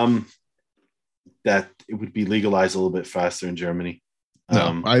 That it would be legalized a little bit faster in Germany.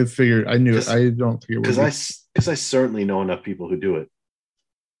 No, I figured. I knew. I don't figure because I certainly know enough people who do it.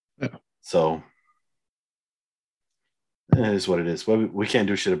 Yeah. So it is what it is. We can't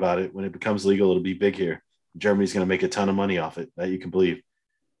do shit about it. When it becomes legal, it'll be big here. Germany's going to make a ton of money off it. That you can believe.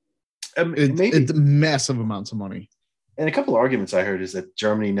 It's massive amounts of money. And a couple of arguments I heard is that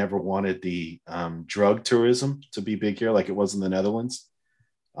Germany never wanted the drug tourism to be big here, like it was in the Netherlands.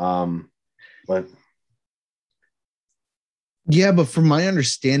 But yeah, but from my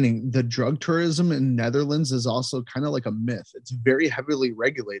understanding, the drug tourism in Netherlands is also kind of like a myth. It's very heavily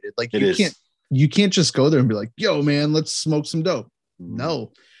regulated. Like you can't just go there and be like, "Yo, man, let's smoke some dope."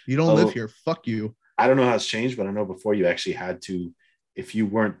 No, you don't live here. Fuck you. I don't know how it's changed, but I know before you actually had to, if you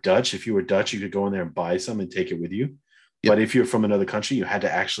were Dutch, you could go in there and buy some and take it with you. Yep. But if you're from another country, you had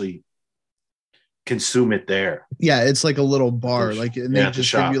to actually consume it there. Yeah, it's like a little bar, they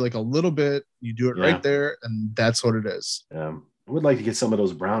just give you like a little bit. You do it right there, and that's what it is. I would like to get some of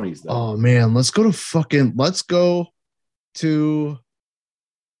those brownies, though. Oh man, let's go to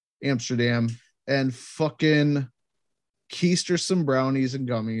Amsterdam and fucking keister some brownies and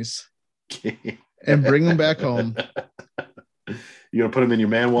gummies. and bring them back home. You gonna put them in your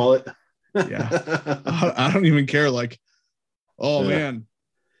man wallet? Yeah. I don't even care. Like, oh man.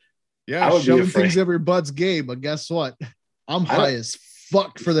 Yeah, I would be shoving afraid. things up your butt's gay, but guess what? I'm high as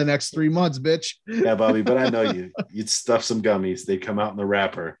fuck for the next 3 months, bitch. Yeah, Bobby, but I know you. You'd stuff some gummies. They'd come out in the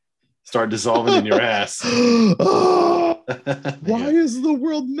wrapper, start dissolving in your ass. Oh, why Yeah. is the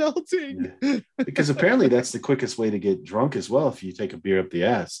world melting? Yeah. Because apparently that's the quickest way to get drunk as well, if you take a beer up the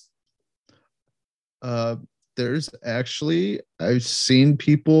ass. There's actually, I've seen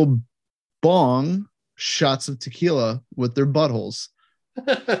people bong shots of tequila with their buttholes.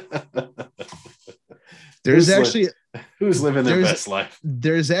 There's actually who's living their best life?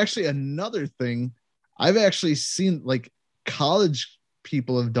 There's actually another thing. I've actually seen, like, college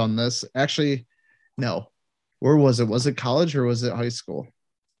people have done this. Actually, no. Where was it? Was it college or was it high school?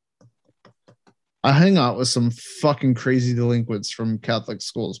 I hang out with some fucking crazy delinquents from Catholic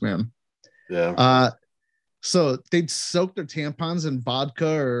schools, man. Yeah. So they'd soak their tampons in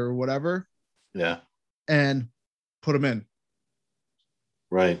vodka or whatever Yeah. and put them in.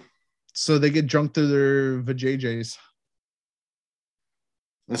 Right. So they get drunk to their vajayjays.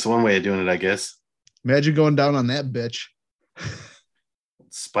 That's one way of doing it, I guess. Imagine going down on that bitch.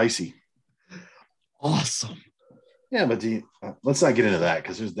 Spicy. Awesome. Yeah, but let's not get into that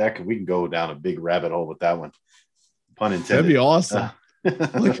because we can go down a big rabbit hole with that one. Pun intended. That'd be awesome.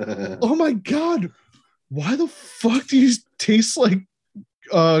 Like, oh my God. Why the fuck do you taste like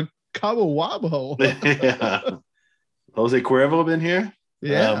Cabo Wabo? Yeah. Jose Cuervo been here?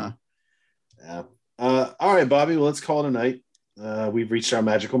 Yeah. Yeah. All right, Bobby. Well, let's call it a night. We've reached our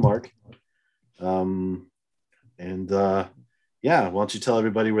magical mark. Yeah, why don't you tell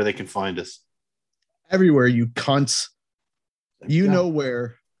everybody where they can find us? Everywhere, you cunts. You Yeah. know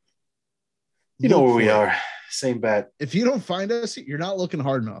where. You know Look where we for it. are. Same bet. If you don't find us, you're not looking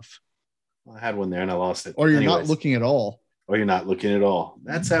hard enough. I had one there and I lost it. Or you're not Anyways. looking at all. Or you're not looking at all.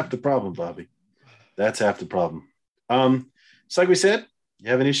 That's half the problem, Bobby. That's half the problem. So like we said, you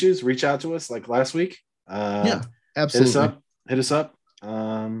have any issues, reach out to us like last week. Yeah, absolutely. Hit us up.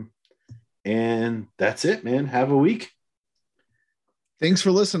 And that's it, man. Have a week. Thanks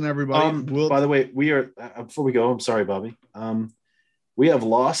for listening, everybody. By the way, we are before we go, I'm sorry, Bobby. We have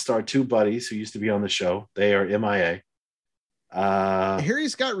lost our two buddies who used to be on the show. They are MIA.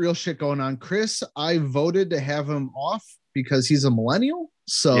 Harry's got real shit going on. Chris, I voted to have him off because he's a millennial.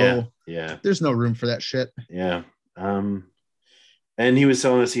 So yeah. there's no room for that shit. Yeah. And he was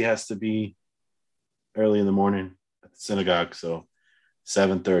telling us he has to be early in the morning at the synagogue. So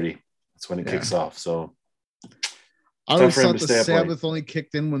 7:30. That's when it kicks off. So I time always for him thought to the stay up late. Sabbath only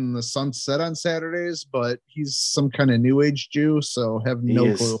kicked in when the sun set on Saturdays, but he's some kind of new age Jew, so have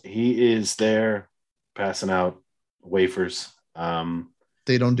no clue. He is there passing out wafers.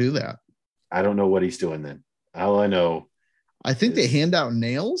 They don't do that. I don't know what he's doing then. All I know, I think they hand out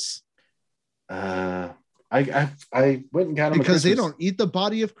nails. I went and got him because they a Christmas. don't eat the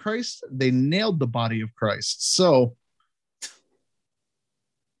body of Christ. They nailed the body of Christ. So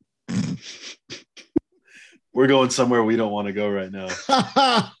We're going somewhere we don't want to go right now.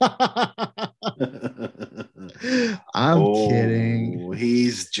 I'm kidding.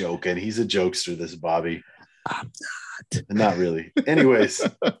 He's joking. He's a jokester, this Bobby. I'm not. Not really. Anyways.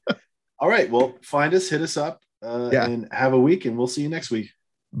 All right. Well, find us, hit us up, and have a week, and we'll see you next week.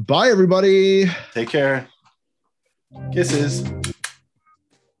 Bye, everybody. Take care. Kisses.